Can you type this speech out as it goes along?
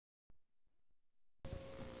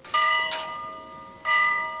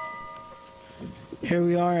Here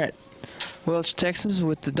we are at Welch, Texas,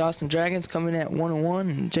 with the Dawson Dragons coming at 1-1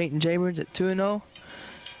 and Jayton Jaybirds at 2-0.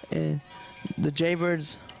 And the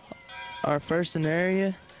Jaybirds are first in the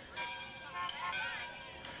area.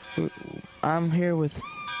 I'm here with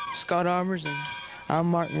Scott Arbors and I'm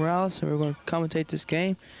Mark Morales, and we're going to commentate this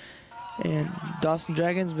game. And Dawson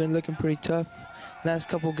Dragons been looking pretty tough last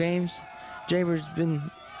couple games. Jaybirds been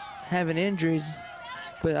having injuries,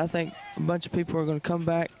 but I think a bunch of people are going to come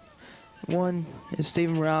back. One is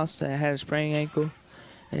Stephen Morales that had a sprained ankle,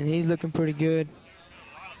 and he's looking pretty good.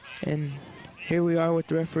 And here we are with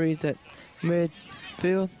the referees at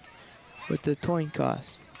midfield with the coin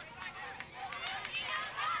toss.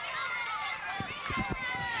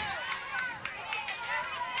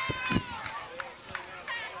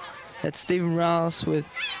 That's Stephen Morales with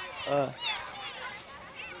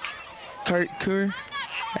Kurt Kerr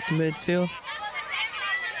at the midfield.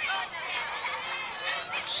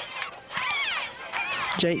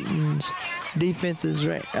 Jayton's offense is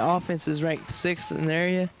ranked 6th in the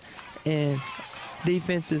area, and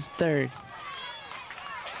defense is 3rd.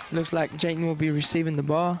 Looks like Jayton will be receiving the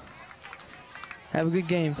ball. Have a good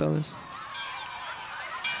game, fellas.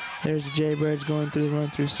 There's the Jaybirds going through the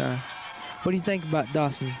run-through sign. What do you think about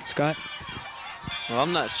Dawson, Scott? Well,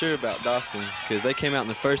 I'm not sure about Dawson because they came out in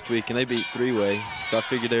the first week and they beat three-way, so I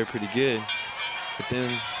figured they were pretty good. But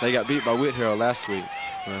then they got beat by Whit Harrell last week.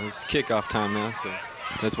 Well, it's kickoff time now, so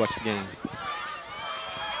let's watch the game.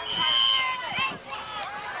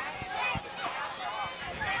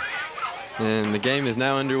 And the game is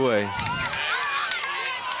now underway.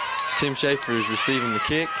 Tim Schaefer is receiving the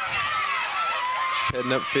kick. He's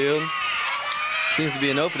heading upfield. Seems to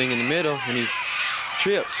be an opening in the middle, and he's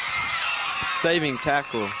tripped. Saving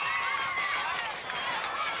tackle.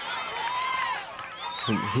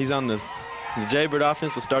 And he's on the Jaybird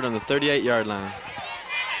offense will start on the 38-yard line.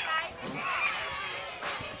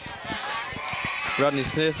 Rodney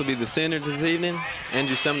Smith will be the center this evening.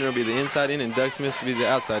 Andrew Sumner will be the inside end, and Doug Smith to be the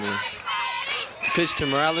outside end. It's a pitch to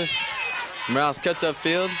Morales. Morales cuts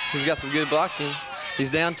upfield. He's got some good blocking.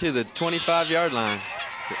 He's down to the 25-yard line.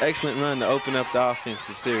 Excellent run to open up the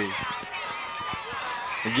offensive series.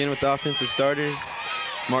 Again with the offensive starters,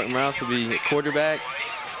 Mark Morales will be at quarterback,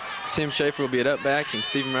 Tim Schaefer will be at up back, and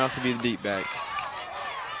Stephen Morales will be the deep back.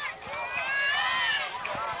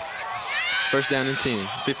 First down and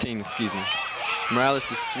 15, excuse me. Morales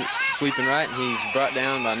is sweeping right, and he's brought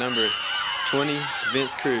down by number 20,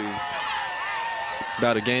 Vince Cruz.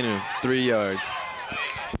 About a gain of 3 yards.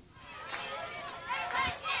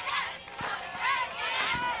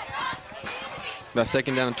 About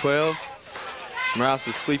second down and 12. Morales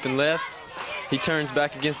is sweeping left. He turns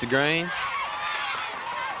back against the grain.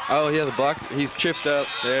 Oh, he has a block. He's tripped up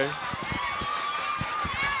there.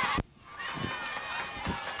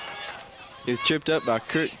 He was tripped up by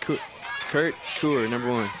Kurt Kuhr, number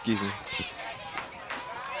 1, excuse me.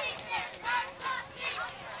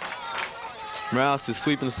 Morales is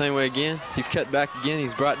sweeping the same way again. He's cut back again.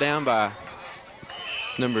 He's brought down by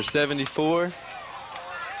number 74.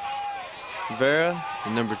 Vera,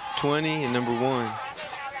 and number 20, and number 1,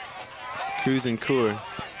 Cruz and Kuhr.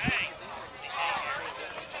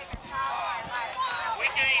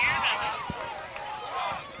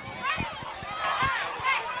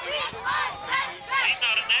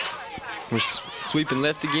 We're sweeping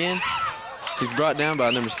left again. He's brought down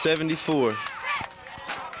by number 74,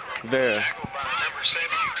 Vera.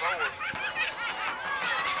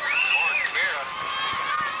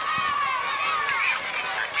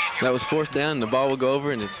 That was 4th down, and the ball will go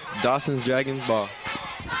over, and it's Dawson's Dragons ball.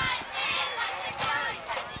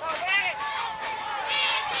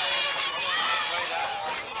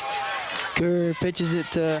 Kerr pitches it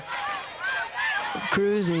to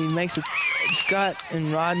Cruz, and he makes it. Scott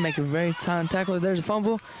and Rod make a very time tackle. There's a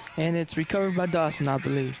fumble, and it's recovered by Dawson, I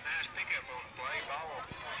believe.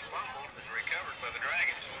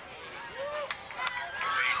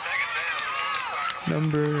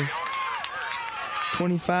 Number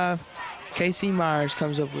 25, Casey Myers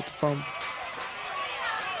comes up with the fumble.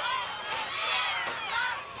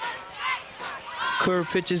 Kerr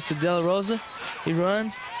pitches to De La Rosa. He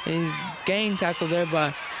runs, and he's gained tackle there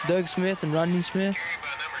by Doug Smith and Rodney Smith.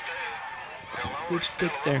 Good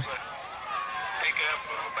pick there.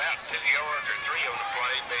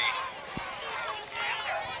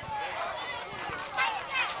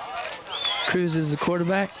 Cruz is the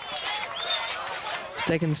quarterback. He's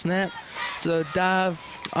taking the snap. It's a dive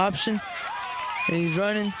option, and he's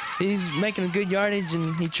running. He's making a good yardage,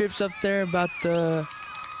 and he trips up there about the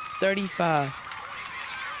 35.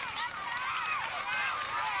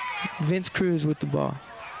 Vince Cruz with the ball.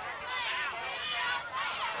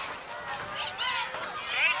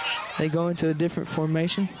 They go into a different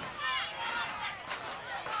formation.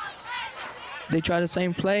 They try the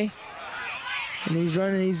same play. And he's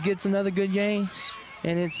running, he gets another good gain.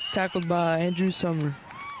 And it's tackled by Andrew Sumner.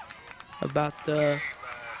 About the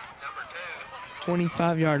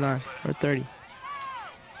 25-yard line, or 30.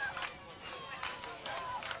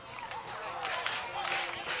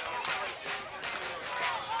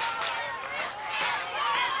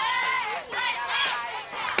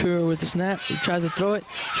 Kura with the snap, he tries to throw it,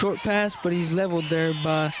 short pass, but he's leveled there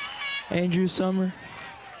by Andrew Sumner.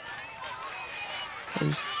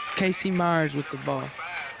 There's Casey Myers with the ball.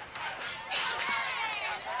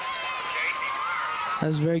 That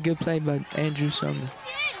was a very good play by Andrew Sumner.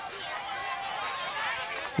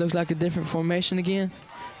 Looks like a different formation again.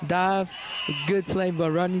 Dive, a good play by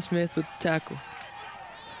Rodney Smith with the tackle.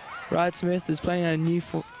 Rod Smith is playing at a new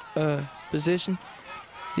position.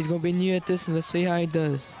 He's going to be new at this, and let's see how he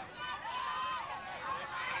does.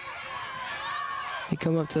 He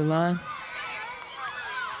come up to the line.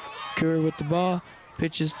 Curry with the ball.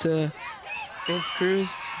 Pitches to Vince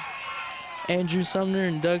Cruz. Andrew Sumner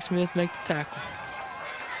and Doug Smith make the tackle.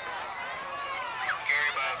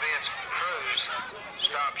 Carry by Vince Cruz.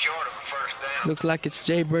 Stop short of a first down. Looks like it's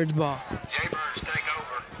Jay Bird's ball. Jaybirds take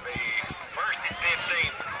over. The first and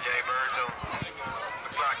 15 for the Jaybirds.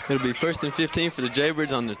 Looks like It'll be first and 15 for the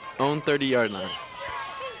Jaybirds on their own 30-yard line.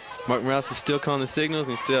 Mark Morales is still calling the signals,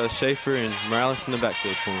 and he still has Schaefer and Morales in the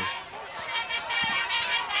backfield for him.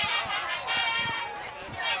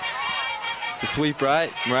 It's a sweep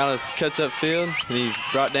right. Morales cuts upfield, and he's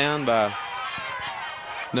brought down by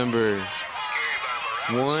number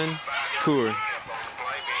 1, Coor.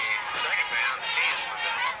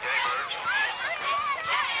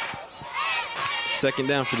 Second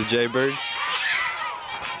down for the Jaybirds.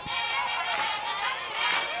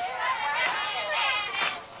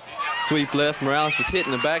 Sweep left. Morales is hit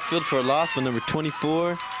in the backfield for a loss by number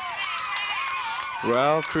 24,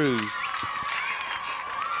 Raul Cruz.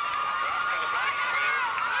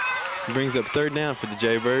 Brings up third down for the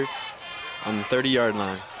Jaybirds on the 30-yard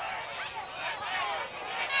line.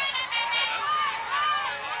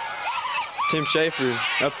 Tim Schaefer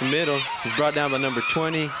up the middle. He's brought down by number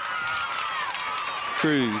 20,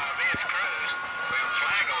 Cruz.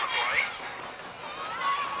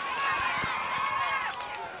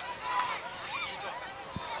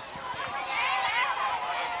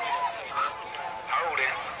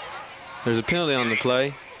 There's a penalty on the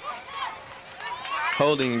play.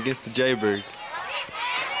 Holding against the Jaybirds.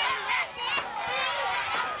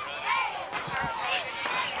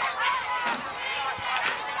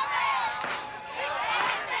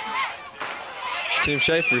 Tim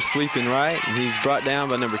Schaefer sweeping right, and he's brought down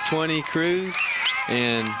by number 20, Cruz,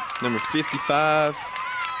 and number 55,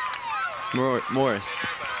 Morris.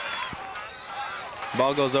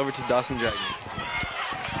 Ball goes over to Dawson Dragons.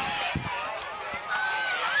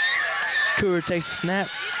 Coor takes a snap,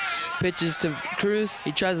 pitches to Cruz.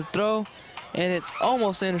 He tries to throw, and it's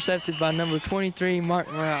almost intercepted by number 23,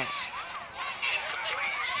 Mark Morales.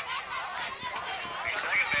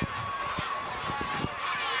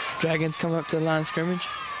 Dragons come up to the line of scrimmage.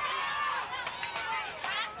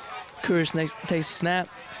 Coor takes a snap.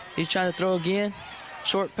 He's trying to throw again.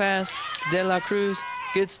 Short pass to De La Cruz.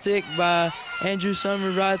 Good stick by Andrew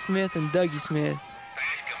Sumner, Rod Smith, and Dougie Smith.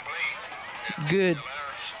 Good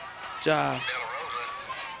job.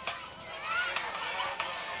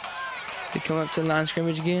 They come up to the line of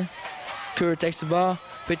scrimmage again. Coor takes the ball,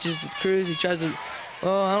 pitches to Cruz. He tries to,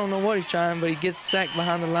 oh, I don't know what he's trying, but he gets sacked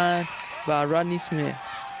behind the line by Rodney Smith.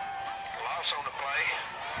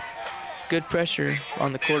 Good pressure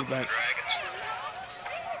on the quarterback.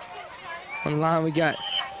 On the line, we got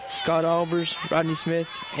Scott Albers, Rodney Smith,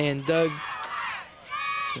 and Doug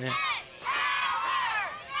Smith.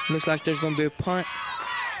 Looks like there's going to be a punt.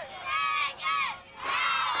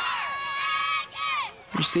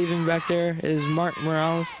 Receiving back there is Mark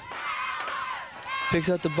Morales. Picks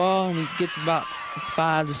up the ball, and he gets about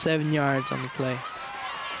 5 to 7 yards on the play.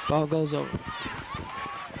 Ball goes over.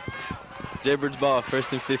 Jaybirds ball,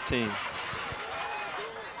 first and 15.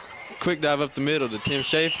 Quick dive up the middle to Tim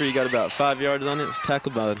Schaefer. He got about 5 yards on it. It was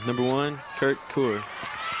tackled by number 1, Kurt Coor.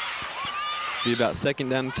 Be about second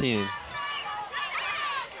down to 10.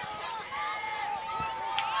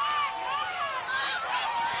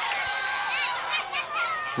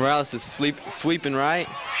 Morales is sweeping right.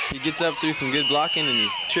 He gets up through some good blocking, and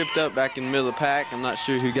he's tripped up back in the middle of the pack. I'm not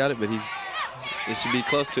sure who got it, but it should be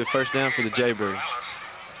close to a first down for the Jaybirds.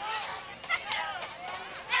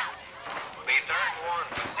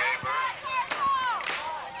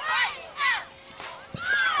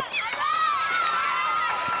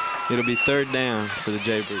 It'll be third down for the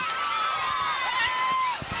Jaybirds.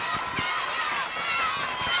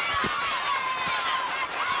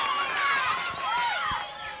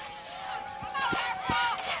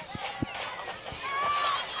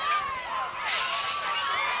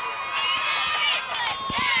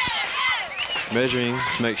 Measuring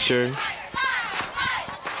to make sure.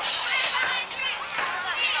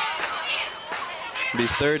 Be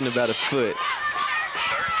third and about a foot.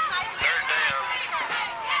 Third down.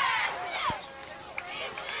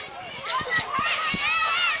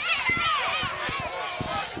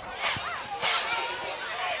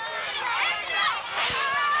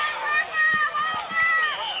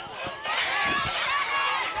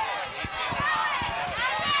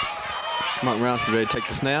 Mark Morales is ready to take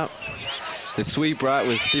the snap. The sweep right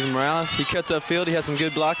with Steven Morales. He cuts upfield. He has some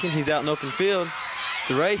good blocking. He's out in open field.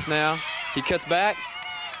 It's a race now. He cuts back.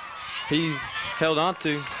 He's held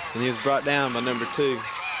onto, and he was brought down by number 2,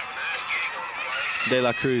 De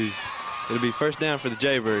La Cruz. It'll be first down for the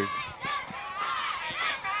Jaybirds.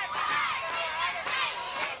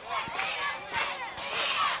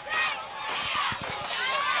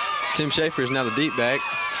 Tim Schaefer is now the deep back.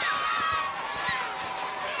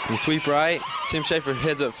 And sweep right. Tim Schaefer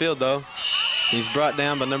heads upfield though. He's brought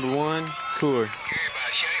down by number 1, Coor. Carried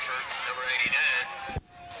by Schaefer, number 89.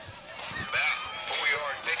 About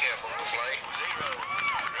 4-yard pickup on the play.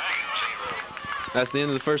 0. That's the end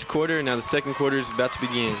of the first quarter, and now the second quarter is about to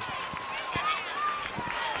begin.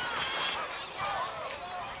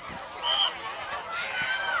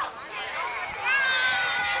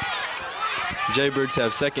 Jaybirds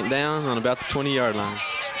have second down on about the 20-yard line.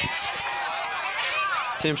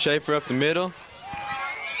 Tim Schaefer up the middle.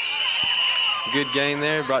 Good gain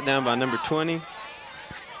there, brought down by number 20,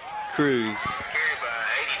 Cruz. Carried by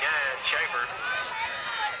 89, Schaefer.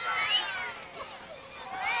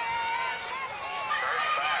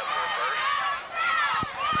 35 for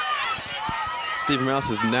first. Steven Morales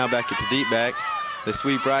is now back at the deep back. They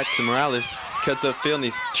sweep right to Morales, cuts upfield, and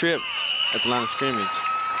he's tripped at the line of scrimmage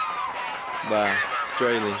by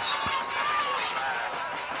Straley.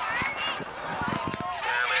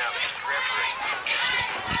 Timeout, referee.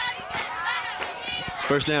 It's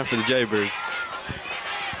first down for the Jaybirds.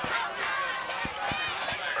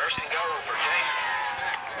 First and goal for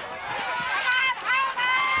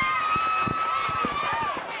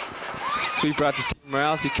Jayton. Sweep right to Steven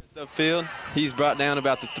Morales. He cuts upfield. He's brought down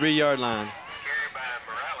about the 3-yard line Carried by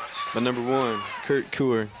Morales. by number 1, Kurt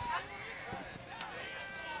Coor.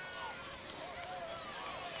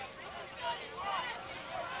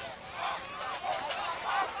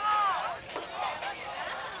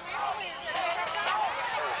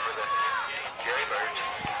 For the Jaybirds.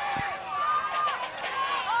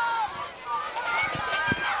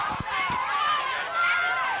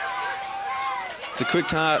 It's a quick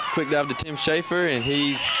dive to Tim Schaefer, and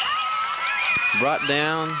he's brought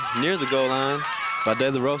down near the goal line by De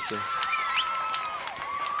La Rosa.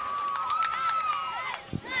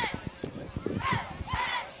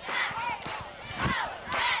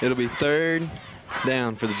 It'll be third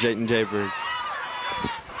down for the Jayton Jaybirds.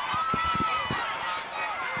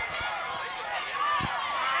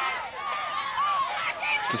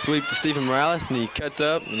 To sweep to Steven Morales, and he cuts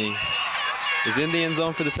up, and he is in the end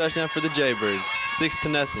zone for the touchdown for the Jaybirds.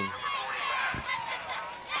 6-0.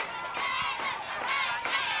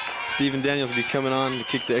 Stephen Daniels will be coming on to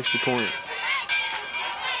kick the extra point.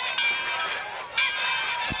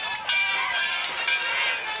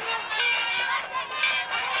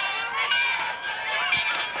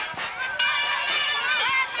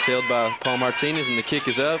 Tailed by Paul Martinez, and the kick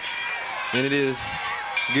is up, and it is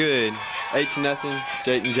good. 8-0,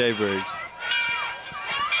 Jayton Jaybirds.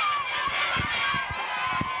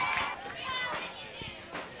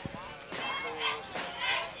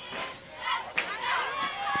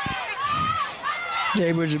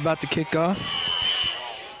 Jaybirds are about to kick off.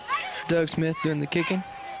 Doug Smith doing the kicking.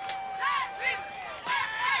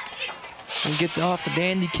 And gets off a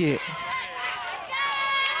dandy kick.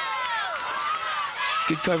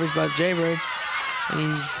 Good coverage by the Jaybirds. And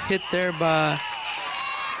he's hit there by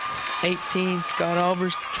 18, Scott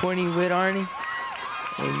Albers, 20, Whit Arney,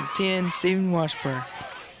 and 10, Stephen Washburn.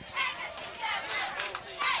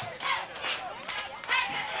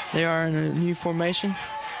 They are in a new formation.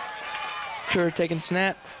 Kerr taking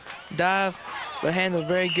snap, dive, but handled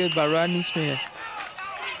very good by Rodney Smith.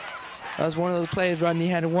 That was one of those plays Rodney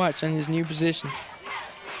had to watch on his new position.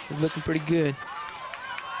 He's looking pretty good.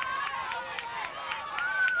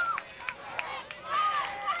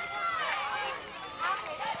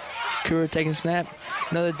 Kerr taking snap,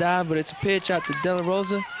 another dive, but it's a pitch out to De La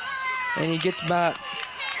Rosa, and he gets about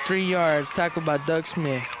 3 yards, tackled by Doug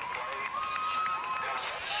Smith.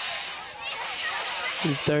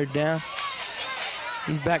 He's third down.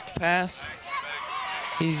 He's back to pass.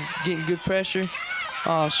 He's getting good pressure.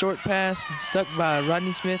 Short pass, stuck by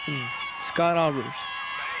Rodney Smith and Scott Albers.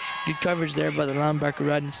 Good coverage there by the linebacker,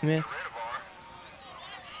 Rodney Smith.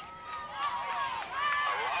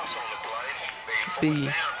 be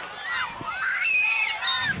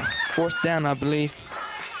 4th down, I believe.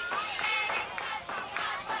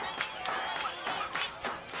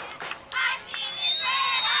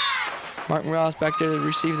 Mark Morales back there to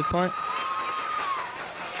receive the punt.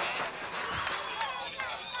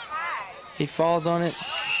 He falls on it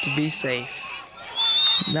to be safe.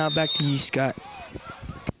 Now back to you, Scott.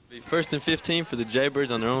 Be 1st and 15 for the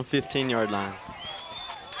Jaybirds on their own 15-yard line.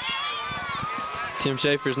 Tim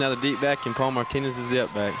Schaefer is now the deep back, and Paul Martinez is the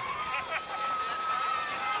up back.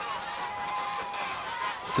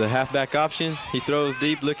 It's a halfback option. He throws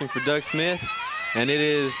deep looking for Doug Smith, and it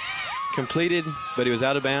is completed, but he was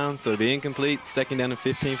out of bounds, so it'll be incomplete. 2nd down and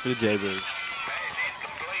 15 for the Jaybirds.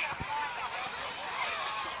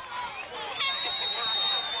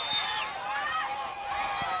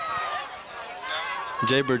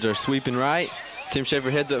 Jaybirds are sweeping right. Tim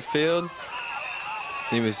Schaefer heads upfield.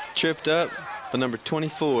 He was tripped up by number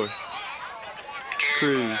 24,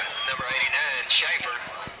 Cruz. Number 89, Schaefer.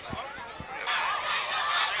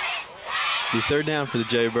 The 3rd down for the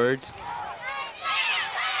Jaybirds.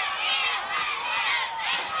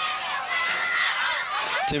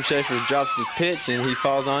 Tim Schaefer drops his pitch and he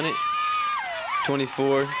falls on it.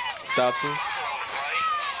 24 stops him.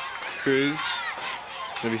 Cruz.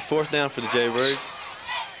 It'll be 4th down for the Jaybirds.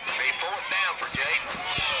 Be 4th down for Jayton.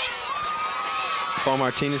 Paul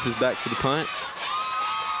Martinez is back for the punt.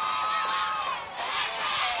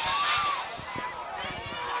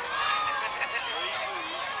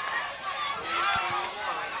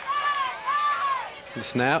 The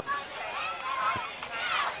snap.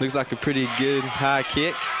 Looks like a pretty good high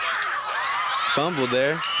kick. Fumbled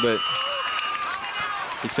there, but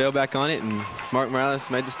he fell back on it, and Mark Morales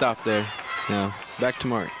made the stop there. Now, back to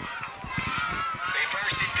Mark. Be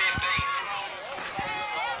 1st and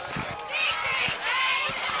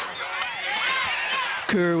 15.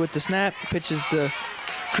 Kerr with the snap, pitches to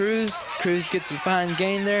Cruz. Cruz gets a fine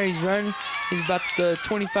gain there. He's running. He's about the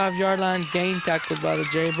 25-yard line, gain tackled by the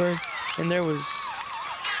Jaybirds. And there was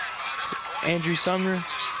Andrew Sumner,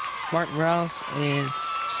 Mark Morales, and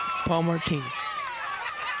Paul Martinez.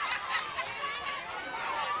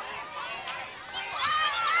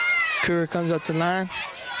 Kerr comes up to line,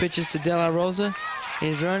 pitches to De La Rosa.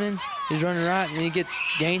 He's running right, and he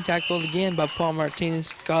gets gain tackled again by Paul Martinez,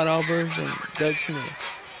 Scott Albers, and Doug Smith.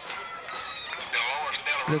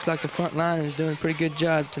 Looks like the front line is doing a pretty good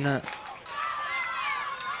job tonight.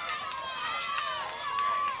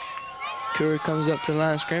 Kerr comes up to the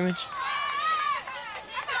line of scrimmage.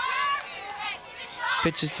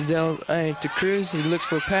 Pitches to Cruz. He looks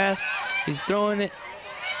for a pass. He's throwing it.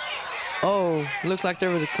 Oh, looks like there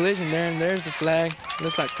was a collision there, and there's the flag.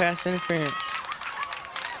 Looks like pass interference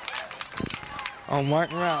on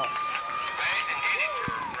Martin Rouse.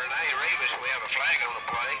 Renee Rivas, we have a flag on the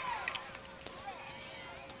play.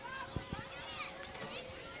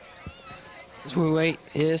 As we wait,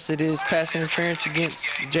 yes, it is pass interference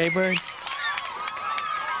against the Jaybirds.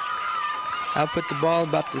 I'll put the ball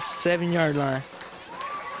about the 7-yard line.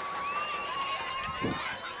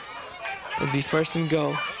 It'll be 1st and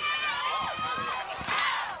goal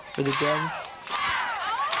for the Dragon.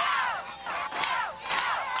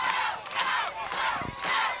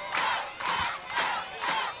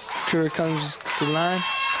 Kerr comes to the line.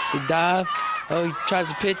 It's a dive. Oh, he tries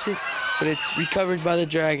to pitch it, but it's recovered by the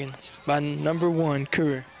Dragons, by number 1,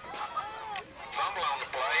 Kerr. Fumble on the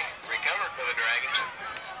play, recovered for the Dragons.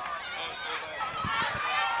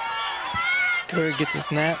 Kerr gets a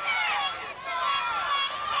snap.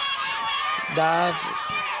 Dive,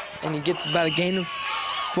 and he gets about a gain of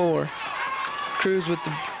 4. Cruz with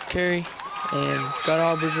the carry, and Scott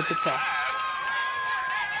Albers with the tackle.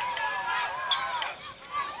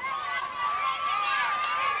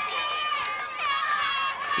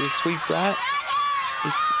 So sweep right.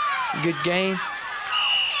 He's good gain.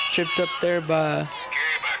 Tripped up there by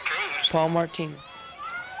Paul Martinez.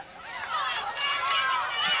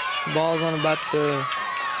 Ball's on about the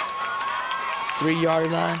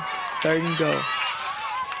 3-yard line. 3rd and goal.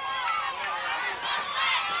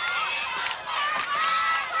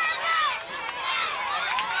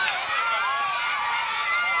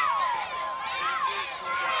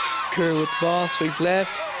 Kerr with the ball, sweep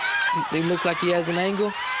left. It looks like he has an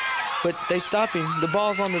angle, but they stop him. The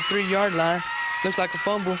ball's on the 3-yard line. Looks like a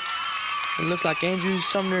fumble. It looks like Andrew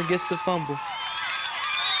Sumner gets the fumble.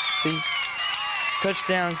 See,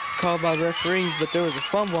 touchdown called by the referees, but there was a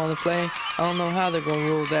fumble on the play. I don't know how they're going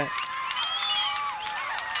to rule that.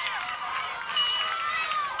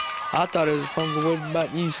 I thought it was a fumble. What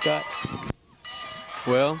about you, Scott?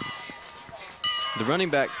 Well, the running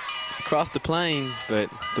back crossed the plane, but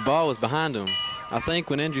the ball was behind him. I think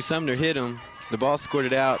when Andrew Sumner hit him, the ball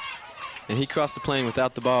squirted out, and he crossed the plane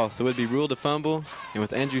without the ball, so it would be ruled a fumble, and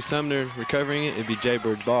with Andrew Sumner recovering it, it'd be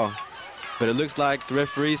Jaybird's ball. But it looks like the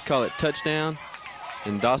referees call it touchdown,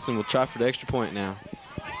 and Dawson will try for the extra point now.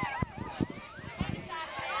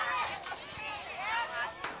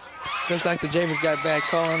 Looks like the Jaybirds got a bad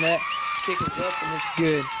call on that. Kick is up and it's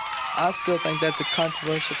good. I still think that's a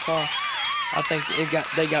controversial call. I think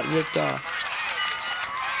they got ripped off.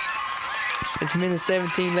 It's minute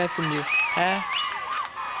 17 left in the half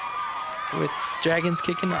with Dragons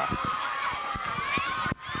kicking off.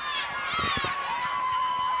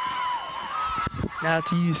 Now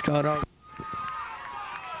to you, Scott.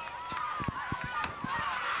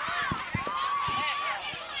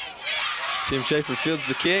 Tim Schaefer fields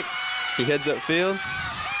the kick. He heads upfield.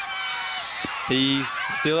 He's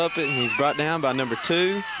still up it, and he's brought down by number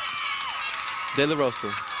 2, De La Rosa.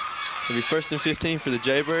 It'll be 1st and 15 for the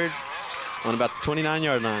Jaybirds on about the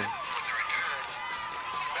 29-yard line.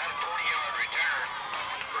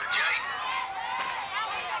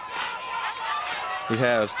 We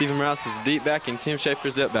have Stephen Rouse as deep back and Tim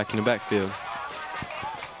Schaefer's up back in the backfield.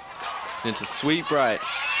 And it's a sweep right.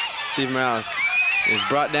 Stephen Rouse is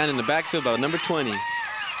brought down in the backfield by number 20,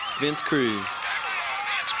 Vince Cruz.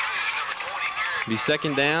 Be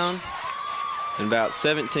 2nd down and about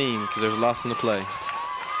 17 because there's a loss in the play.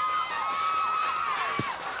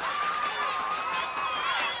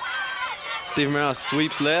 Stephen Rouse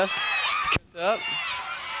sweeps left, cuts up,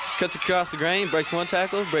 cuts across the grain, breaks 1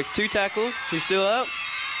 tackle, breaks 2 tackles. He's still up.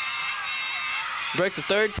 Breaks a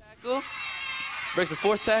 3rd tackle, breaks a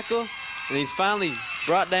 4th tackle, and he's finally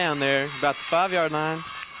brought down there about the 5-yard line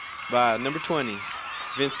by number 20,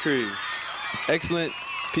 Vince Cruz. Excellent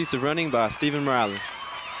piece of running by Steven Morales.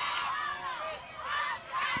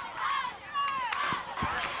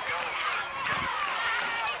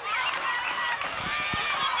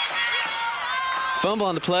 Fumble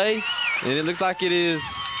on the play, and it looks like it is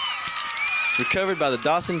recovered by the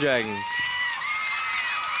Dawson Dragons.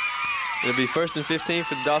 It'll be 1st and 15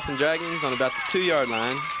 for the Dawson Dragons on about the 2-yard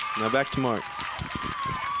line. Now back to Mark.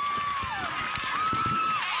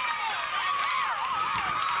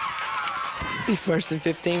 Be 1st and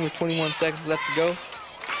 15 with 21 seconds left to go.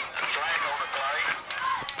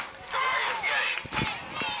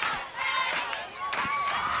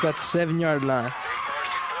 It's about the 7-yard line.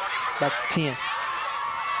 About the 10.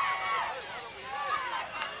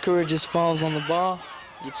 Courier just falls on the ball,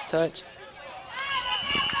 gets touched.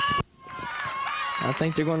 I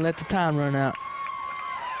think they're going to let the time run out.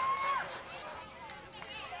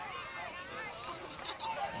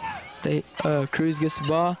 Cruz gets the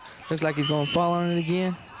ball. Looks like he's going to fall on it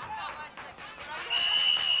again.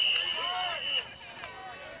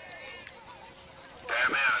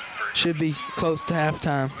 Should be close to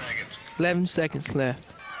halftime. 11 seconds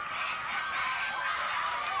left.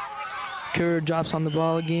 Courier drops on the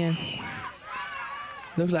ball again.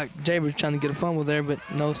 Looks like Jaybirds trying to get a fumble there, but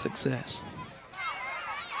no success.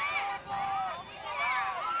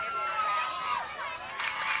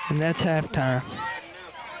 And that's halftime.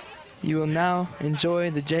 You will now enjoy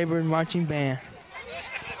the Jaybird Marching Band.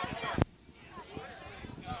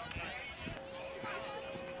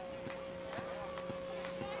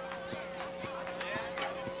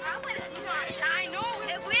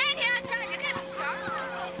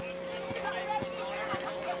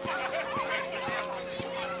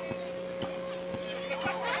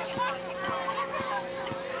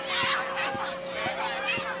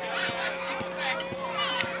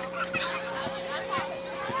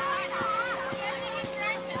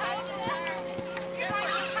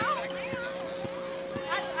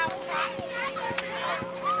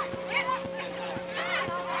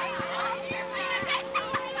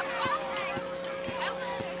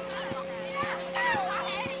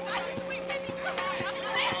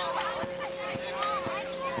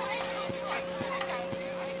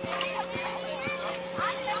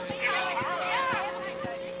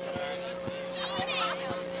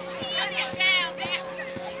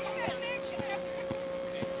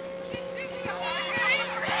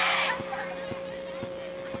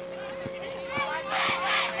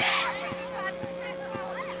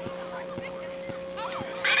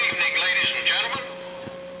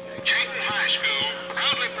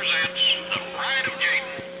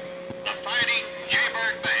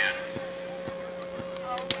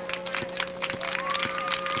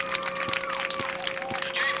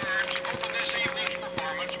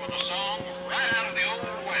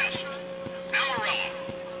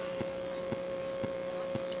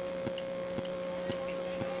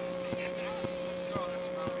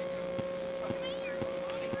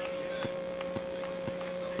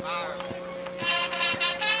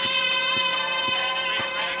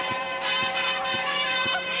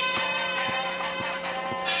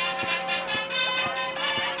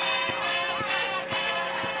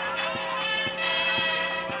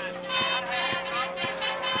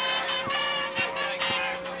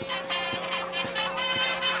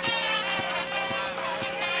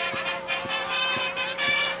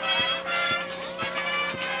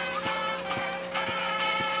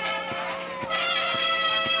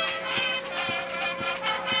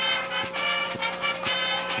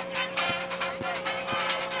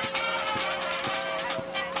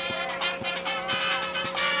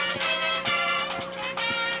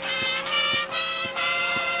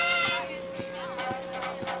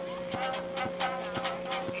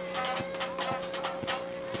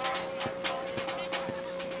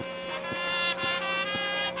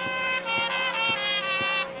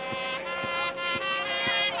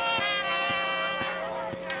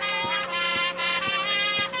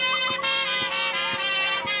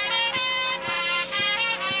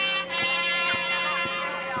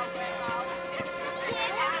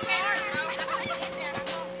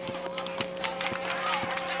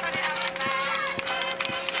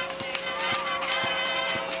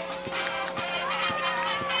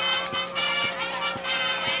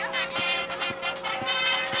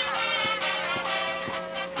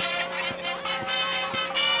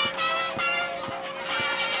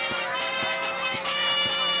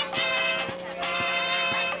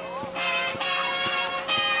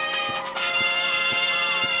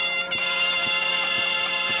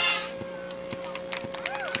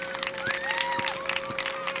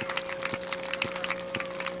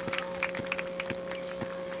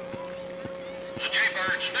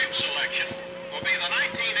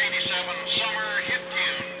 summer hit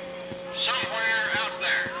tune, Somewhere Out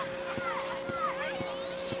There.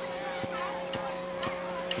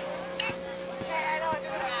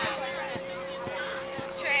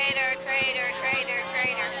 Trader, trader, trader,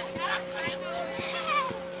 trader.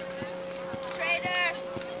 Trader.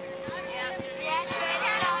 Yeah,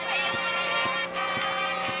 trader.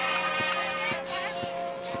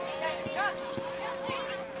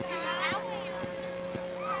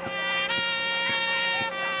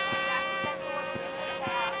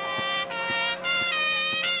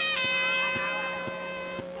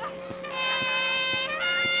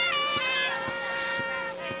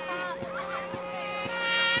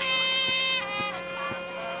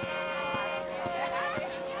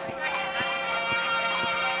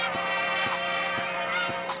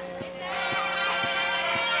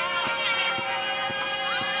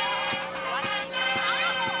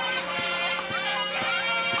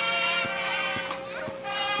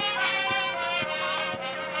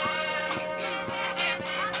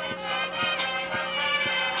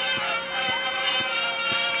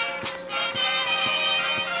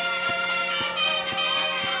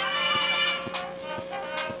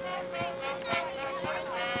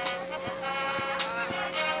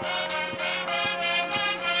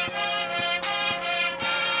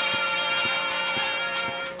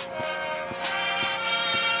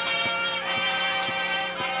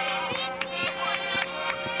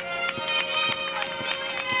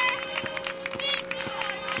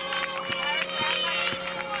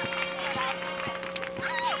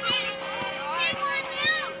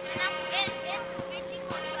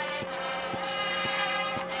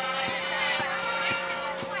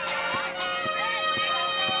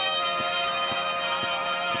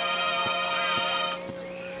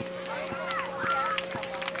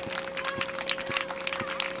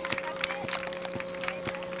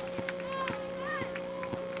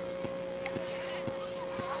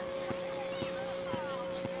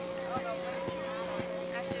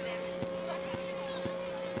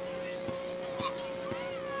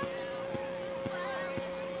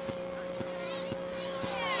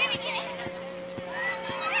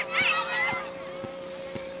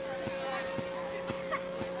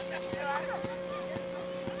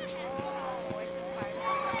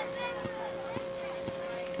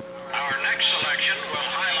 Our next selection will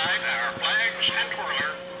highlight our flags and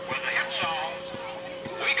twirler with the hit song,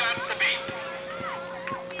 We Got the Beat.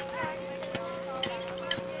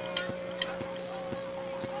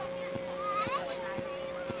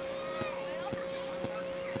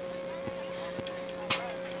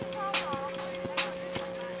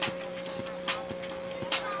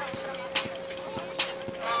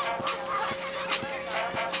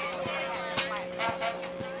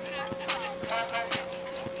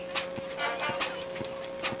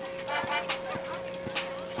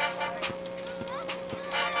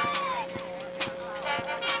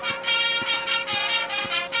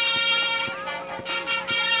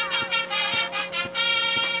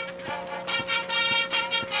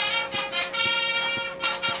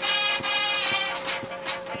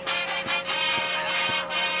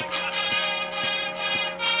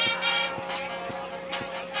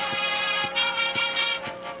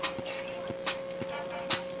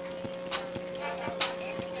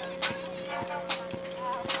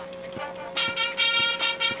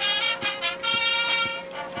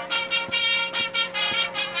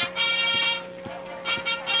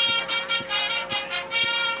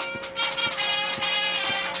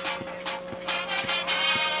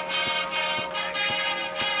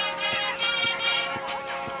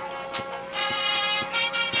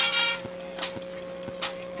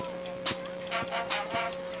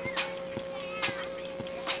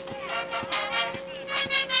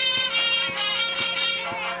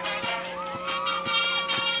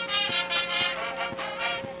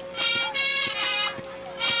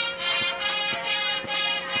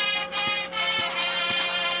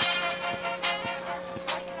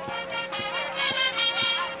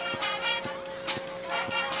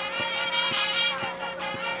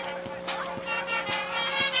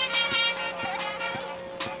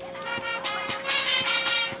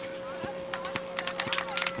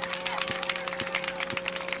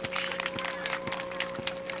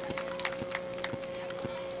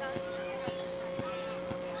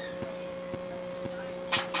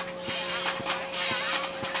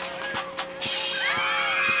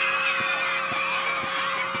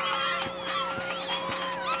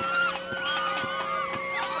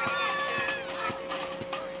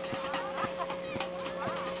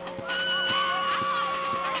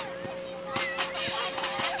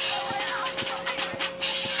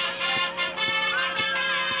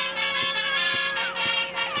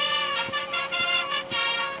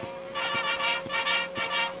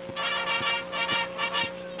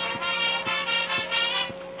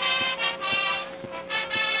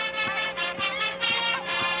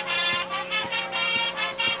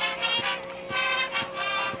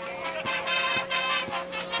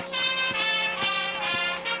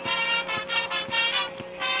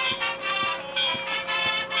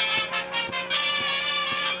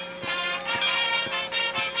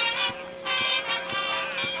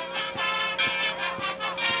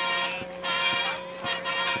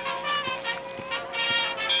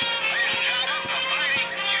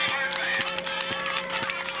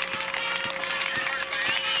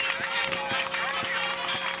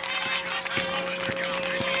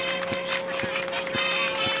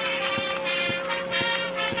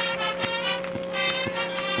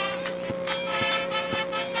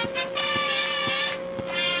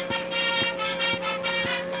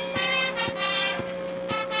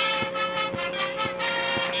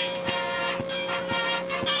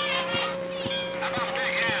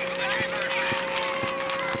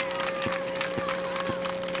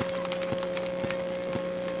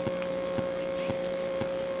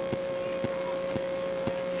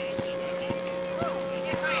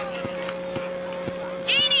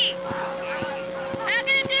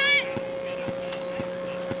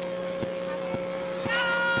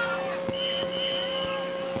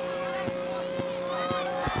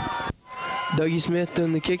 Dougie Smith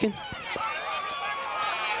doing the kicking.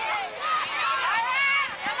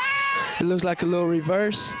 It looks like a little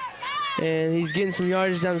reverse, and he's getting some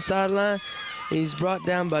yardage down the sideline. He's brought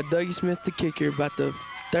down by Dougie Smith, the kicker, about the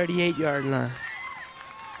 38-yard line.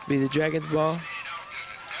 Be the Dragons ball.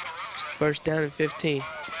 First down and 15.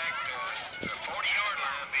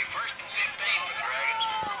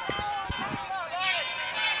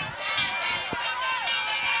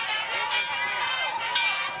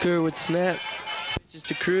 Kerr with the snap. Just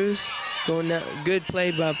to Cruz. Going down. Good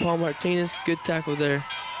play by Paul Martinez. Good tackle there.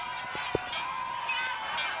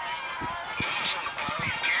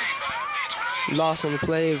 Loss on the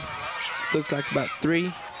play of, looks like about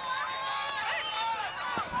 3.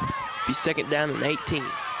 Be second down and 18.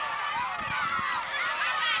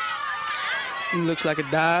 Looks like a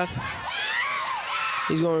dive.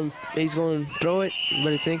 He's going to throw it,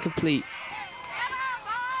 but it's incomplete.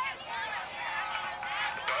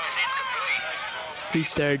 Be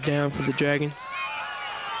third down for the Dragons.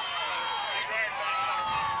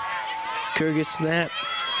 Kerr gets snapped.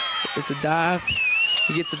 It's a dive.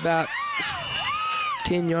 He gets about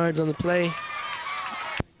 10 yards on the play.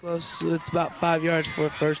 Close. It's about 5 yards for a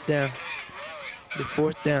first down. The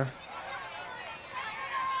fourth down.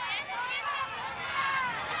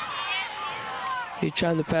 He's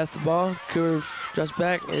trying to pass the ball. Kerr drops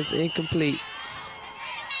back, and it's incomplete.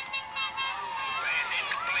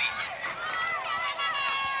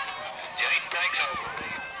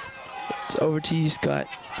 It's over to you, Scott.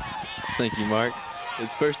 Thank you, Mark.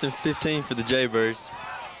 It's first and 15 for the Jaybirds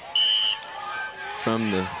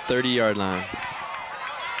from the 30-yard line.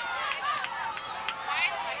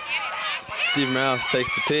 Steve Morales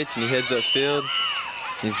takes the pitch, and he heads upfield.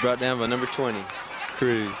 He's brought down by number 20,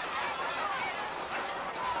 Cruz.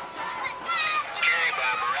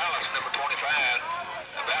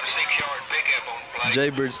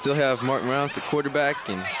 Jaybirds still have Mark Morales at quarterback,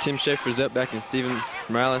 and Tim Schaefer's up back, and Steven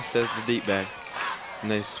Morales as the deep back. And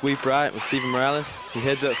they sweep right with Steven Morales. He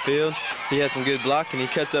heads upfield. He has some good block, and he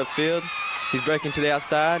cuts upfield. He's breaking to the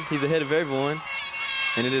outside. He's ahead of everyone,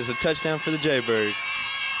 and it is a touchdown for the Jaybirds.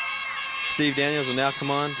 Steve Daniels will now come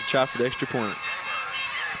on to try for the extra point.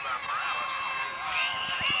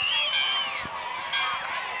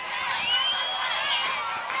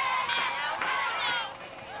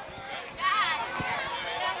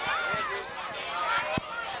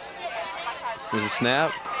 There's a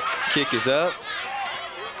snap, kick is up,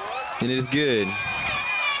 and it is good.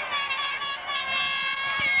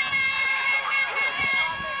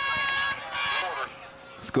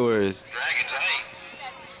 Score is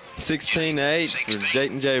 16-8 for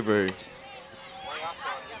Jayton Jaybirds.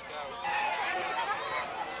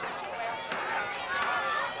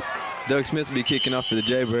 Doug Smith will be kicking off for the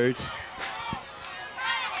Jaybirds.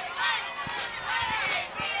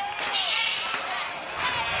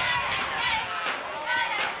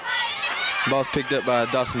 Ball's picked up by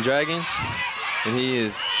Dawson Dragon, and he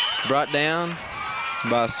is brought down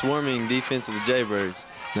by a swarming defense of the Jaybirds.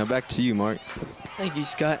 Now back to you, Mark. Thank you,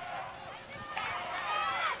 Scott.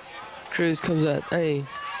 Cruz comes up. Hey,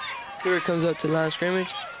 Kerr comes up to the line of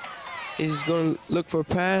scrimmage. He's going to look for a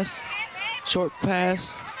pass, short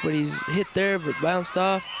pass, but he's hit there but bounced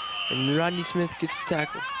off, and Rodney Smith gets the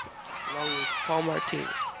tackle along with Paul Martinez.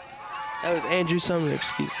 That was Andrew Sumner,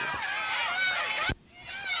 excuse me.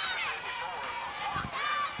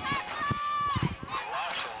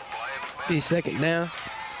 Be second down.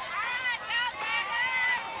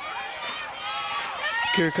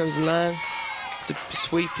 Kerr comes to the line. It's a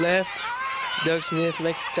sweep left. Doug Smith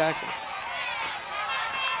makes the tackle.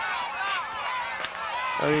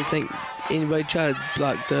 I don't even think anybody tried to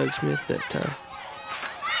block Doug Smith that time.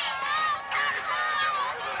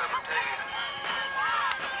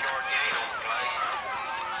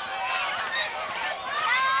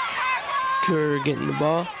 Kerr getting the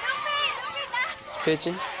ball.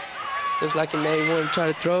 Pitching. Looks like he may want to try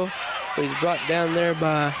to throw, but he's brought down there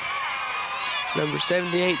by number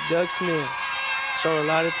 78, Doug Smith. Showing a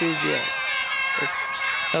lot of enthusiasm. That's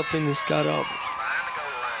helping the Scott Auburn.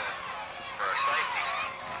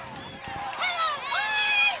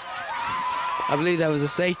 I believe that was a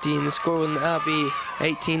safety, and the score will now be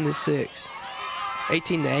 18-6.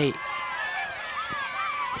 18-8.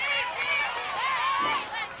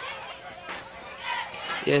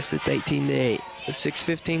 Yes, it's 18-8. With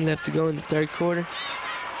 6:15 left to go in the third quarter.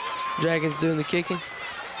 Dragons doing the kicking.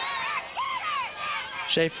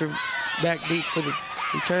 Schaefer back deep for the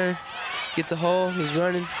return. Gets a hole, he's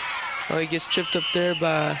running. Oh, he gets tripped up there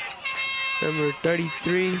by number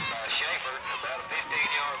 33,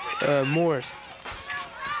 Morris.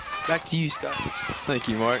 Back to you, Scott. Thank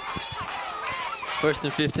you, Mark. First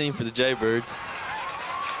and 15 for the Jaybirds.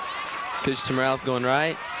 Pitch to Morales going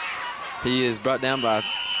right. He is brought down by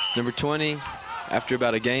number 20 after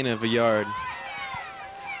about a gain of a yard.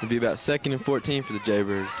 It'll be about 2nd and 14 for the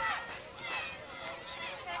Jaybirds.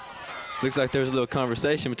 Looks like there was a little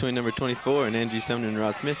conversation between number 24 and Andrew Sumner and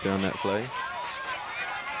Rod Smith there on that play.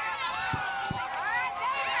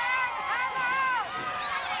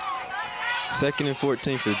 Second and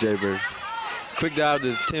 14 for the Jaybirds. Quick dive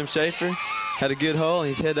to Tim Schaefer. Had a good hole, and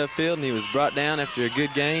he's head upfield, and he was brought down after a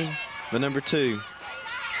good gain by number 2,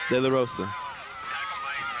 De La Rosa.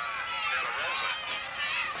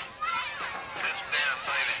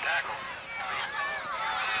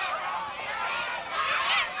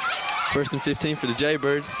 First and 15 for the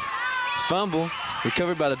Jaybirds. Fumble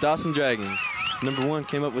recovered by the Dawson Dragons. Number 1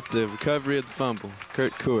 came up with the recovery of the fumble,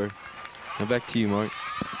 Kurt Kaur. Now back to you, Mark.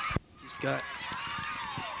 He's got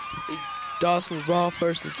Dawson's ball,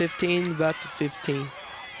 first and 15, about the 15.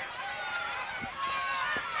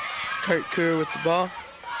 Kurt Kaur with the ball.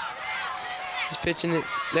 He's pitching it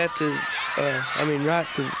right to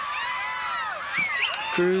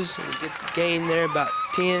Cruz. And he gets a gain there, about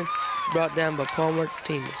 10, brought down by Paul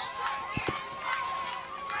Martinez.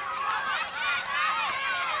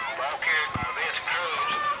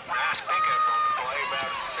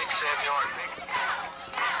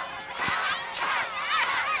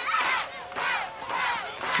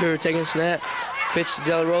 Kaur taking a snap, pitch to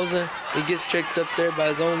De La Rosa. He gets tricked up there by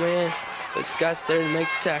his own man, but Scott's there to make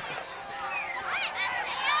the tackle.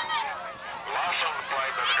 Loss on the play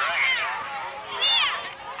by the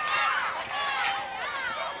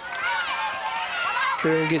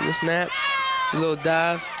Dragons. Kaur getting the snap. It's a little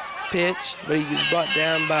dive, pitch, but he gets brought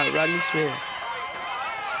down by Rodney Smith.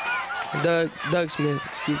 Doug Smith,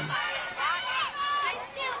 excuse me.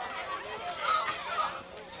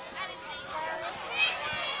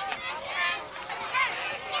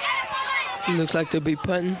 Looks like they'll be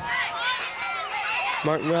punting.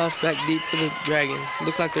 Martin Rouse back deep for the Dragons.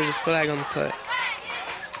 Looks like there's a flag on the play.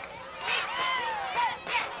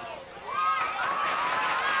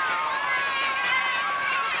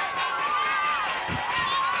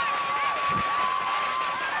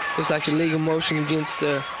 Looks like a legal motion against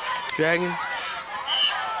the Dragons.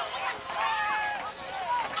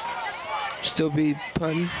 Still be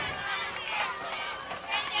punting.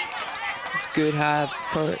 It's a good high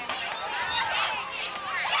punt.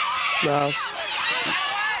 Rouse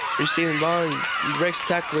receiving ball, and breaks the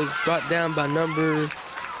tackle, was brought down by number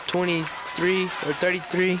 23 or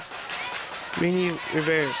 33, Rini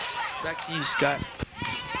Rivers. Back to you, Scott.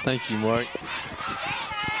 Thank you, Mark.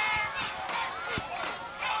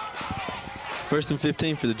 First and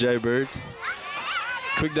 15 for the Jaybirds.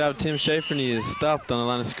 Quick dive Tim Schaefer, and he is stopped on the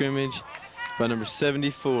line of scrimmage by number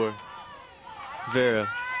 74, Vera. It'll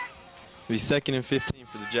be 2nd and 15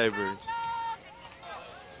 for the Jaybirds.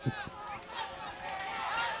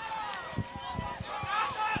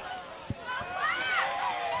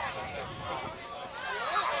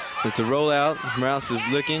 It's a rollout. Morales is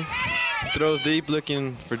looking, throws deep,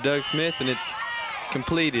 looking for Doug Smith, and it's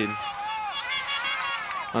completed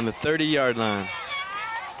on the 30-yard line.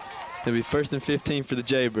 It'll be 1st and 15 for the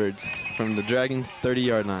Jaybirds from the Dragons'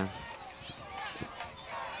 30-yard line.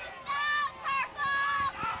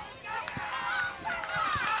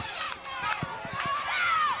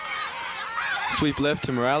 Sweep left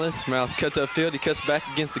to Morales. Morales cuts upfield. He cuts back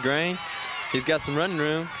against the grain. He's got some running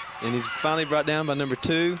room, and he's finally brought down by number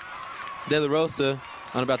 2, De La Rosa,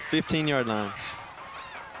 on about the 15-yard line.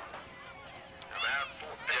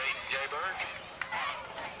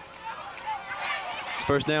 It's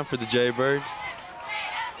first down for the Jaybirds.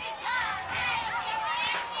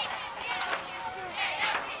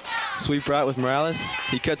 Sweep right with Morales.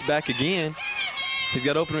 He cuts back again. He's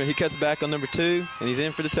got opener. He cuts back on number 2, and he's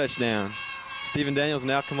in for the touchdown. Stephen Daniels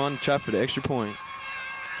now come on to try for the extra point.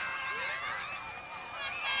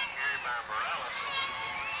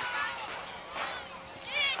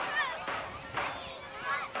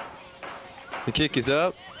 The kick is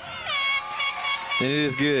up, and it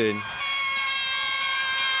is good.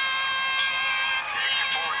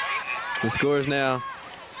 The score is now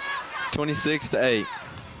 26-8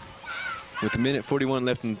 with 1:41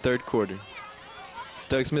 left in the 3rd quarter.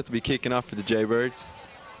 Doug Smith will be kicking off for the Jaybirds.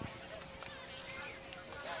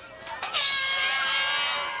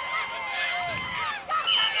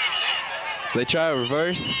 They try a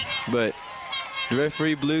reverse, but the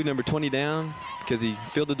referee blew number 20 down because he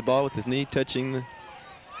fielded the ball with his knee touching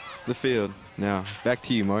the field. Now, back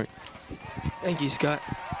to you, Mark. Thank you, Scott.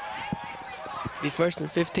 Be 1st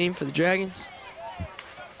and 15 for the Dragons.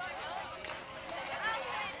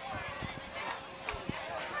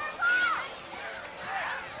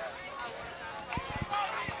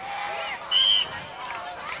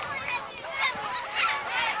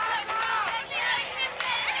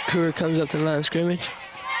 Kura comes up to the line of scrimmage.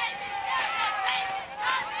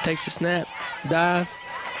 Takes the snap, dive,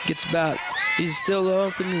 gets about, he's still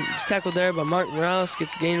open. He's tackled there by Mark Morales,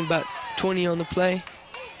 gets gained about 20 on the play.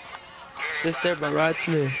 Assist there by Rod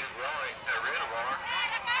Smith.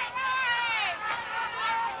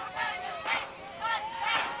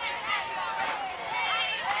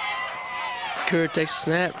 Kura takes a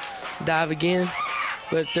snap, dive again,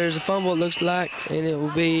 but there's a fumble it looks like, and it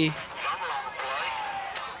will be,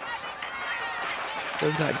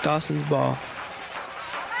 looks like Dawson's ball.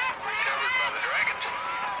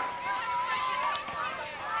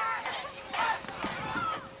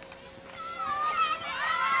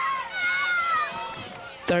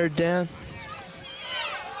 Third down,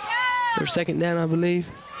 or second down, I believe.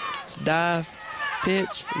 It's a dive,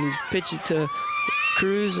 pitch, and he pitches to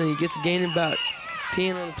Cruz, and he gets a gain about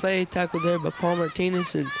 10 on the play. Tackled there by Paul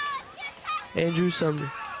Martinez and Andrew Sumner.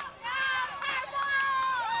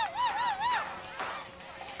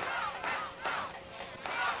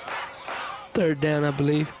 Third down, I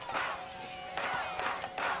believe.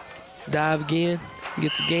 Dive again,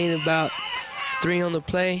 gets a gain about 3 on the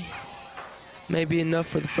play. Maybe enough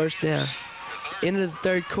for the first down. End of the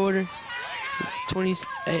third quarter,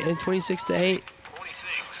 26-8.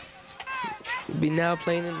 We'll be now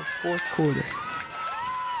playing in the fourth quarter.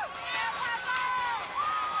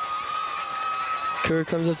 Kura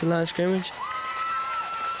comes up to the line of scrimmage.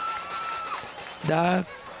 Dive,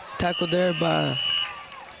 tackled there by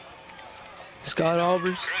Scott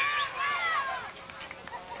Albers.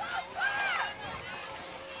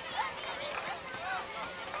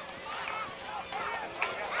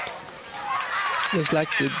 Looks like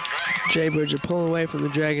the Jaybirds are pulling away from the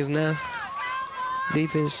Dragons now.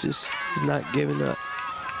 Defense just is not giving up.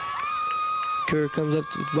 Kura comes up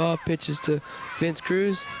to the ball, pitches to Vince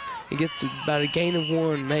Cruz. He gets about a gain of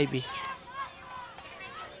 1, maybe.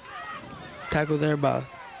 Tackle there by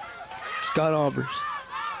Scott Albers.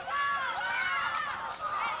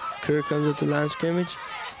 Kura comes up to the line of scrimmage.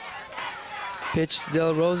 Pitch to De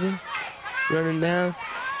La Rosa, running down.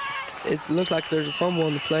 It looks like there's a fumble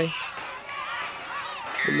on the play.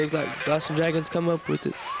 It looks like Dawson Dragons come up with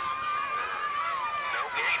it.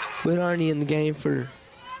 With Arnie in the game for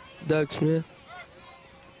Doug Smith.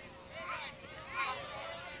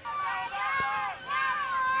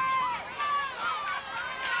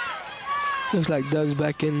 Looks like Doug's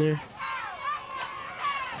back in there.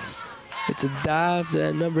 It's a dive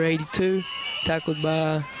to number 82, tackled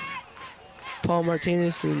by Paul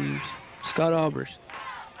Martinez and Scott Albers.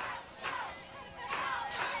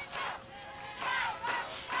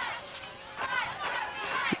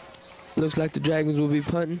 Looks like the Dragons will be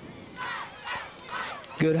punting.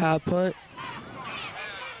 Good high punt.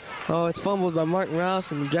 Oh, it's fumbled by Mark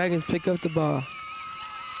Rouse, and the Dragons pick up the ball.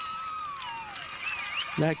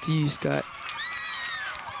 Back to you, Scott.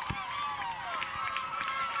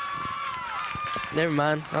 Never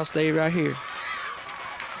mind, I'll stay right here.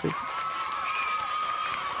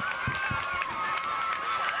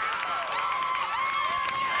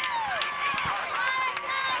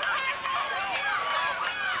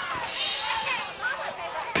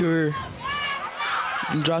 Kura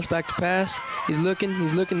drops back to pass. He's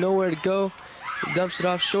looking nowhere to go. He dumps it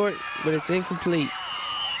off short, but it's incomplete.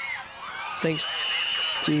 Thanks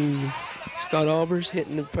to Scott Albers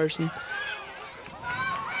hitting the person.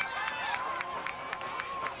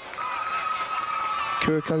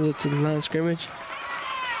 Kura comes up to the line of scrimmage,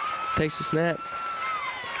 takes a snap,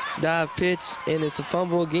 dive pitch, and it's a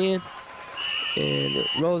fumble again, and it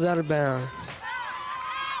rolls out of bounds.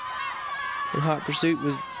 In hot pursuit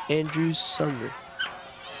was Andrew Sumner.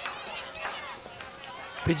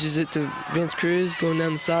 Pitches it to Vince Cruz going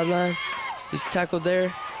down the sideline. He's tackled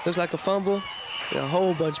there. Looks like a fumble. And a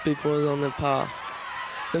whole bunch of people is on the pile.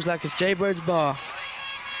 Looks like it's Jaybird's ball.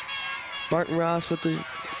 Martin Ross with the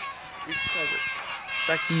recovery.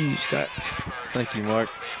 Back to you, Scott. Thank you, Mark.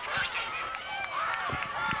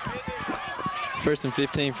 1st and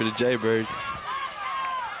 15 for the Jaybirds.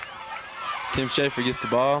 Tim Schaefer gets the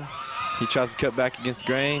ball. He tries to cut back against the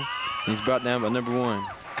grain. And he's brought down by number 1,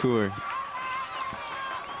 Kura.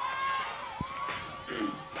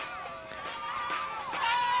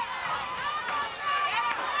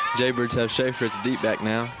 Jaybirds have Schaefer at the deep back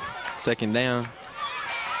now. 2nd down.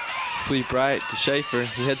 Sweep right to Schaefer.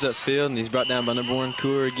 He heads upfield, and he's brought down by number 1,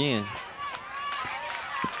 Kura again.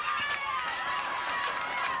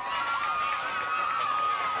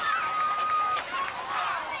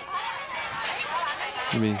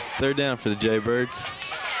 It'll be 3rd down for the Jaybirds.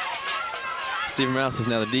 Steven Morales is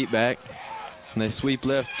now the deep back. And they sweep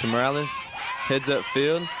left to Morales. Heads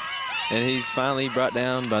upfield, and he's finally brought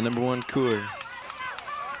down by number 1, Kura.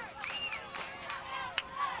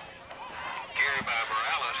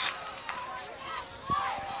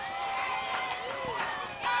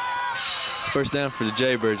 first down for the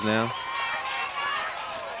Jaybirds now.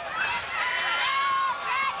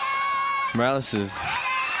 Morales is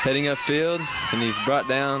heading upfield, and he's brought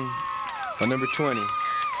down by number 20,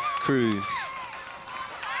 Cruz.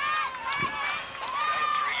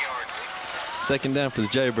 Second down for the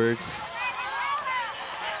Jaybirds.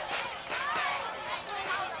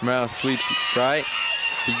 Morales sweeps right.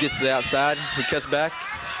 He gets to the outside. He cuts back,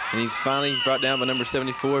 and he's finally brought down by number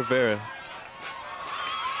 74, Vera.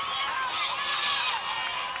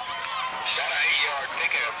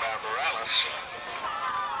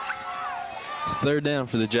 It's third down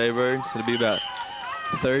for the Jaybirds. It'll be about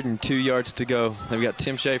 3rd and 2 yards to go. They've got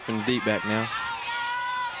Tim Schaefer in the deep back now.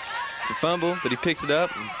 It's a fumble, but he picks it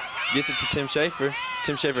up and gets it to Tim Schaefer.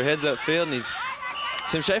 Tim Schaefer heads upfield, and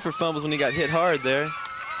Tim Schaefer fumbles when he got hit hard there.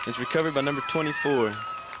 It's recovered by number 24,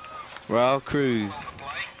 Raul Cruz.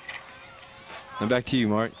 And back to you,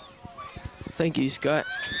 Mark. Thank you, Scott.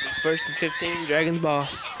 1st and 15, Dragons ball.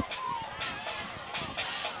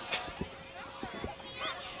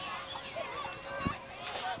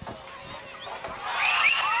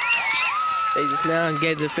 They just now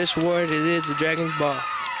gave the official word. It is the Dragons ball.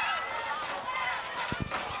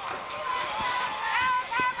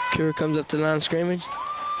 Cure comes up to the line of scrimmage,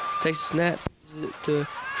 takes a snap to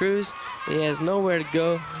Cruz. He has nowhere to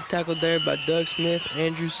go. Tackled there by Doug Smith,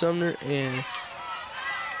 Andrew Sumner, and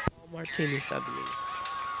Paul Martinez, I believe.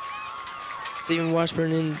 Stephen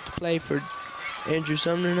Washburn in to play for Andrew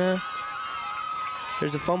Sumner now.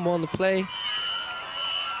 There's a fumble on the play.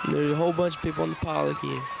 And there's a whole bunch of people on the pile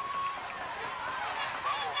again.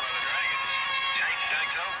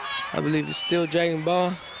 I believe it's still Dragon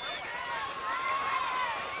ball.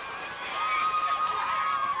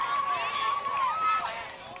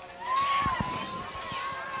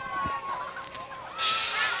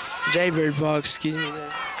 Jaybird ball, excuse me there.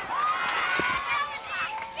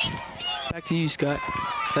 Back to you, Scott.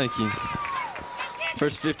 Thank you.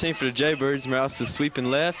 First 15 for the Jaybirds. Morales is sweeping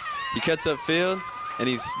left. He cuts upfield, and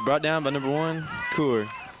he's brought down by number 1, Coor. Carried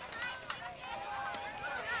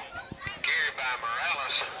by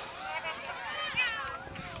Morales.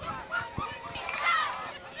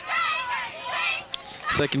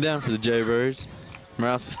 Second down for the Jaybirds.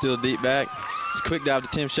 Morales is still deep back. It's a quick dive to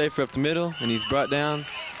Tim Schaefer up the middle, and he's brought down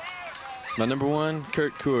by number 1,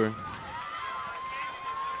 Kurt Coor.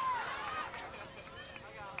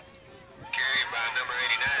 Carried by number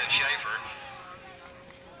 89, Schaefer.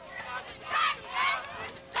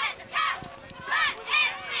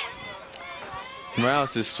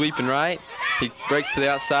 Morales is sweeping right. He breaks to the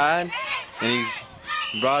outside, and he's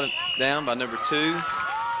brought down by number 2,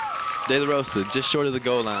 De La Rosa, just short of the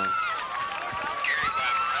goal line. Carried by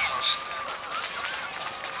Morales.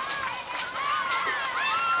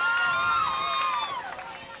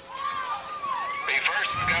 Be first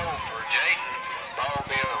and goal for Jayton. Ball will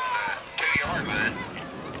be on the 2-yard line.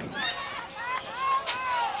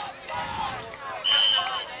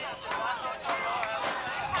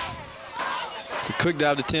 It's a quick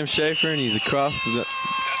dive to Tim Schaefer, and he's across the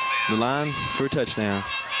line for a touchdown.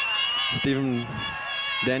 Stephen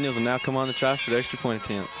Daniels will now come on the try for the extra point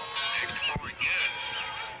attempt. Extra point good.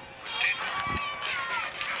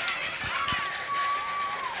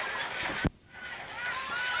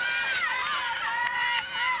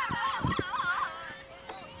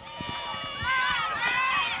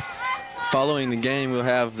 Following the game, we'll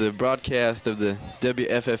have the broadcast of the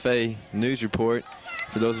WFFA news report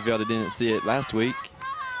for those of y'all that didn't see it last week.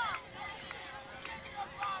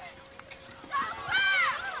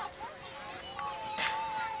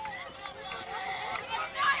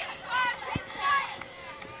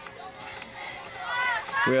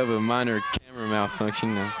 We have a minor camera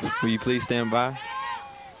malfunction. Will you please stand by?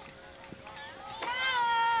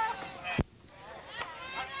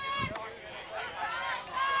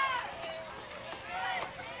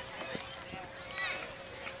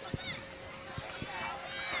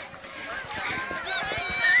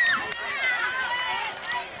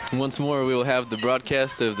 Once more, we will have the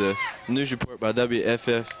broadcast of the news report by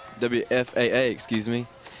WFAA, excuse me,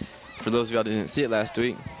 for those of y'all that didn't see it last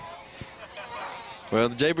week. Well,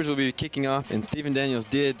 the Jaybirds will be kicking off, and Stephen Daniels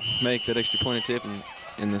did make that extra point attempt,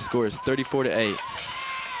 and the score is 34-8.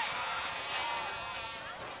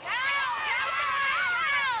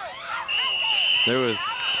 There was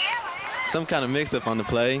some kind of mix-up on the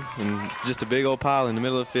play, and just a big old pile in the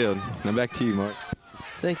middle of the field. Now back to you, Mark.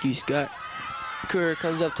 Thank you, Scott. Coor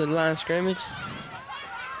comes up to the line of scrimmage.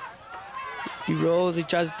 He rolls, he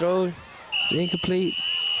tries to throw. It's incomplete.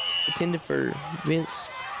 Intended for Vince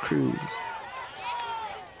Cruz.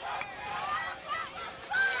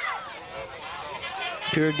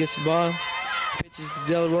 Coor gets the ball, pitches Pitches to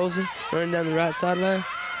De La Rosa, running down the right sideline.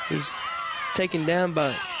 He's taken down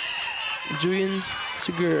by Julian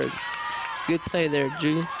Segura. Good play there,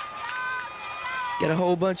 Julian. Got a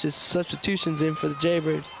whole bunch of substitutions in for the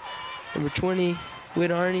Jaybirds. Number 20,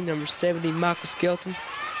 Whit Arney. Number 70, Michael Skelton.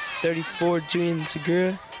 34, Julian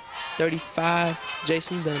Segura. 35,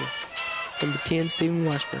 Jason Dunner. Number 10, Stephen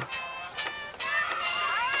Washburn.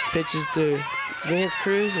 Pitches to Vance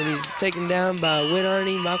Cruz, and he's taken down by Whit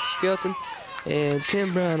Arney, Michael Skelton, and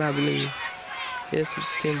Tim Brown, I believe. Yes,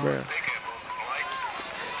 it's Tim Brown.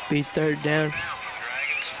 Be third down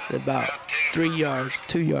at about 3 yards,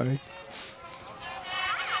 2 yards.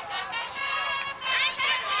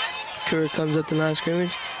 Kerr comes up the line of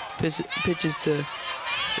scrimmage, pitches to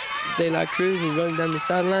De La Cruz, and running down the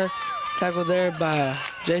sideline. Tackled there by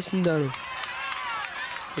Jason Dunham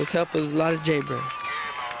with help of a lot of Jaybirds.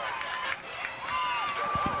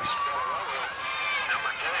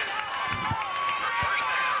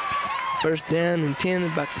 First down and 10,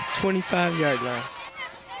 about the 25-yard line.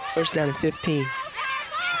 First down and 15.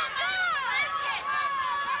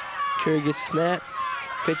 Curry gets a snap,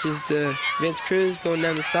 pitches to Vince Cruz, going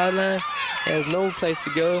down the sideline. Has no place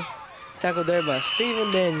to go. Tackled there by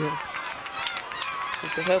Stephen Daniel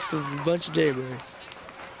with the help of a bunch of Jaybirds.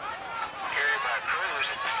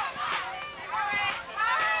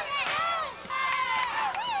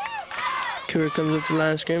 Curry comes up to the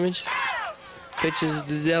line of scrimmage. Pitches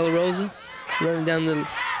to De La Rosa, running down the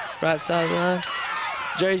right sideline.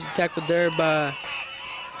 Jersey tackled there by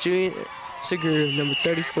Julian Segura, number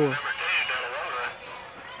 34.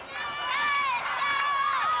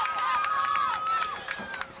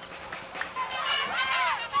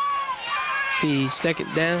 Be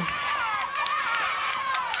second down,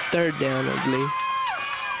 third down, I believe.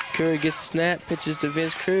 Curry gets a snap, pitches to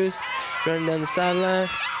Vince Cruz, running down the sideline,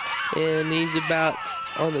 and he's about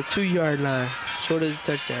on the 2-yard line, short of the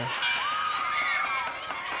touchdown.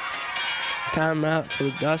 Timeout for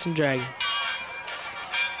the Dawson Dragons.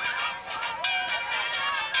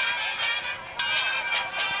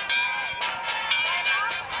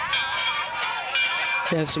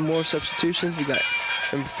 We have some more substitutions. We got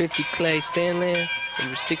number 50, Clay Stanley,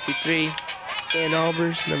 number 63, Dan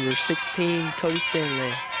Albers, number 16, Cody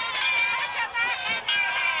Stanley.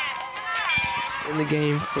 In the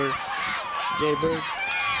game for Jaybirds.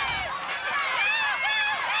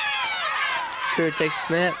 Kerr takes a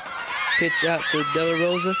snap, pitch out to De La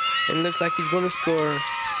Rosa, and it looks like he's going to score.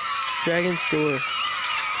 Dragons score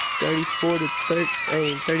 34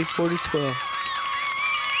 to 12.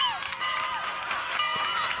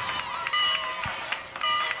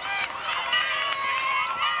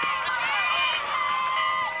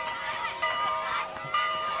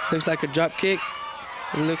 Looks like a drop kick,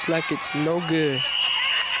 and looks like it's no good.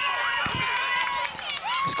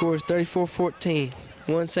 The score is 34-14.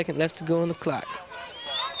 1 second left to go on the clock.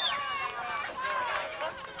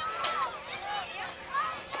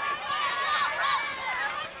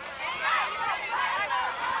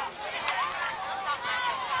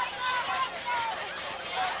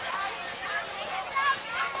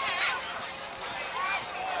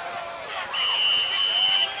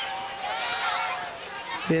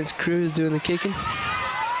 Vince Cruz doing the kicking.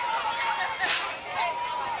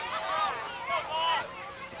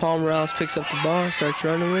 Paul Morales picks up the ball, starts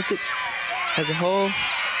running with it. Has a hole.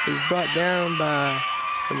 He's brought down by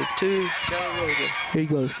number 2, De La Rosa. Here he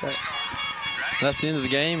goes, Pat. That's the end of the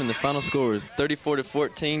game, and the final score is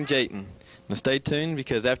 34-14, Jayton. Now stay tuned,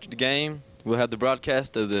 because after the game, we'll have the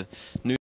broadcast of the new